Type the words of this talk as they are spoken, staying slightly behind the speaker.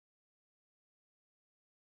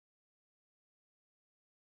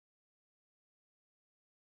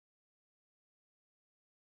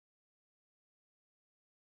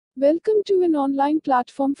Welcome to an online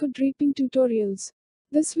platform for draping tutorials.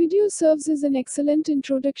 This video serves as an excellent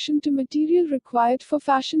introduction to material required for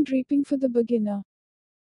fashion draping for the beginner.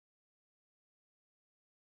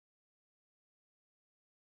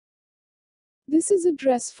 This is a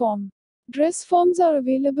dress form. Dress forms are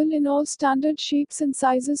available in all standard shapes and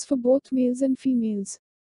sizes for both males and females.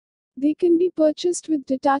 They can be purchased with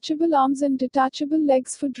detachable arms and detachable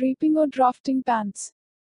legs for draping or drafting pants.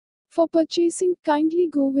 For purchasing, kindly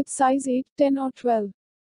go with size 8, 10 or 12.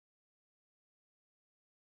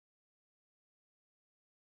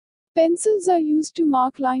 Pencils are used to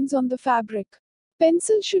mark lines on the fabric.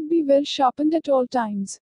 Pencil should be well sharpened at all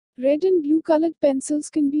times. Red and blue colored pencils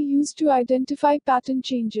can be used to identify pattern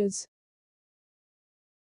changes.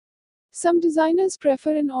 Some designers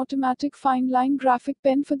prefer an automatic fine line graphic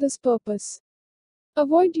pen for this purpose.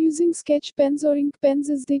 Avoid using sketch pens or ink pens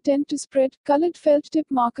as they tend to spread. Colored felt tip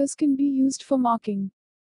markers can be used for marking.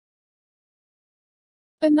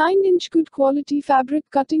 A 9-inch good quality fabric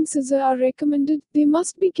cutting scissor are recommended. They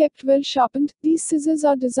must be kept well sharpened. These scissors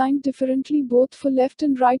are designed differently both for left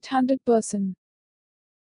and right-handed person.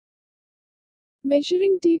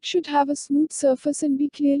 Measuring tape should have a smooth surface and be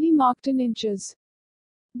clearly marked in inches.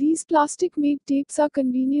 These plastic-made tapes are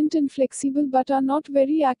convenient and flexible but are not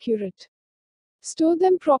very accurate. Store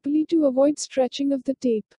them properly to avoid stretching of the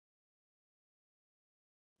tape.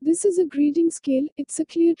 This is a grading scale. It's a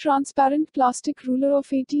clear transparent plastic ruler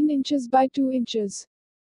of 18 inches by 2 inches.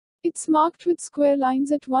 It's marked with square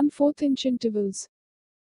lines at 1/4 inch intervals.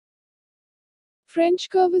 French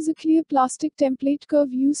curve is a clear plastic template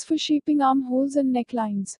curve used for shaping armholes and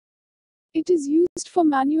necklines. It is used for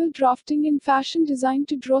manual drafting in fashion design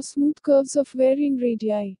to draw smooth curves of varying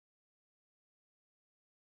radii.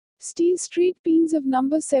 Steel straight pins of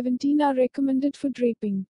number 17 are recommended for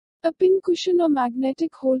draping. A pin cushion or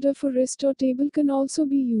magnetic holder for wrist or table can also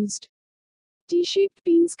be used. T-shaped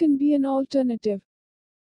pins can be an alternative.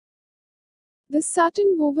 This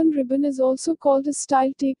satin woven ribbon is also called a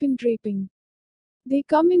style tape in draping. They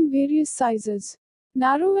come in various sizes.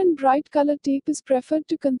 Narrow and bright color tape is preferred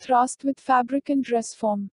to contrast with fabric and dress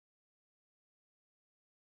form.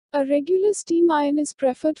 A regular steam iron is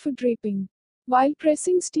preferred for draping. While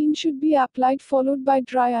pressing, steam should be applied followed by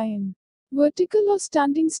dry iron. Vertical or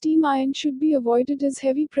standing steam iron should be avoided as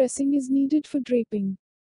heavy pressing is needed for draping.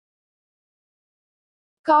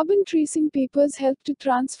 Carbon tracing papers help to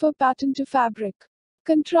transfer pattern to fabric.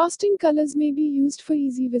 Contrasting colors may be used for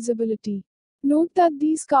easy visibility. Note that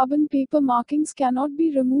these carbon paper markings cannot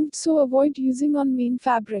be removed, so avoid using on main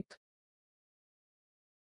fabric.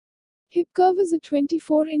 Hip curve is a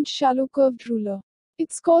 24-inch shallow curved ruler.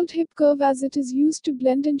 It's called hip curve as it is used to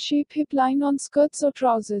blend and shape hip line on skirts or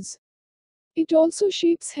trousers. It also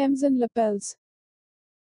shapes hems and lapels.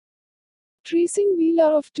 Tracing wheel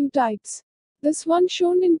are of two types. This one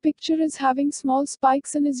shown in picture is having small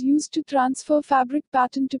spikes and is used to transfer fabric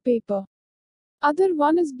pattern to paper. Other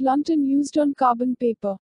one is blunt and used on carbon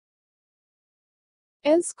paper.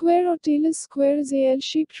 L square or Taylor's square is a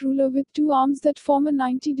L-shaped ruler with two arms that form a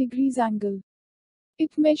 90 degrees angle.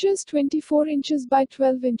 It measures 24 inches by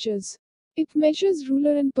 12 inches. It measures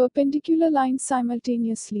ruler and perpendicular lines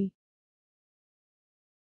simultaneously.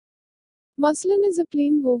 Muslin is a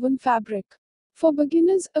plain woven fabric. For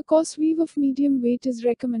beginners, a coarse weave of medium weight is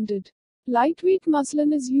recommended. Lightweight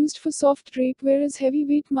muslin is used for soft drape, whereas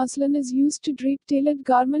heavyweight muslin is used to drape tailored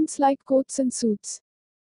garments like coats and suits.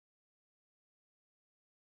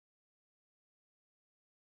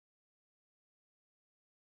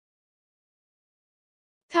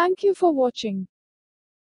 Thank you for watching.